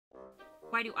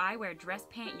Why do I wear dress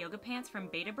pant yoga pants from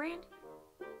Betabrand?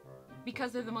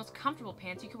 Because they're the most comfortable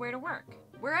pants you can wear to work,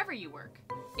 wherever you work.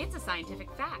 It's a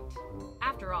scientific fact.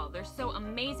 After all, they're so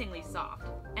amazingly soft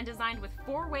and designed with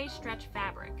 4-way stretch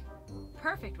fabric.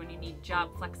 Perfect when you need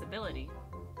job flexibility.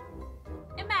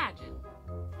 Imagine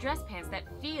dress pants that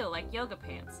feel like yoga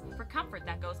pants for comfort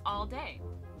that goes all day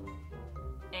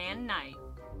and night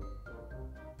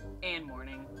and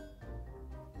morning.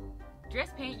 Dress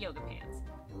pant yoga pants.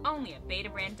 Only at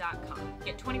Betabrand.com.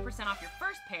 Get 20% off your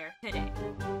first pair today.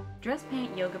 Dress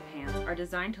pant yoga pants are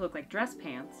designed to look like dress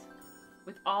pants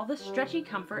with all the stretchy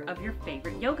comfort of your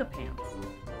favorite yoga pants.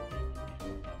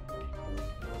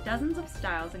 Dozens of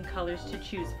styles and colors to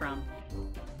choose from,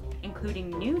 including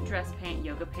new dress pant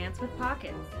yoga pants with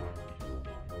pockets.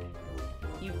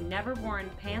 You've never worn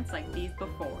pants like these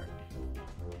before.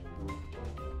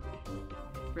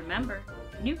 Remember,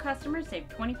 new customers save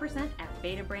 20% at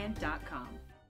Betabrand.com.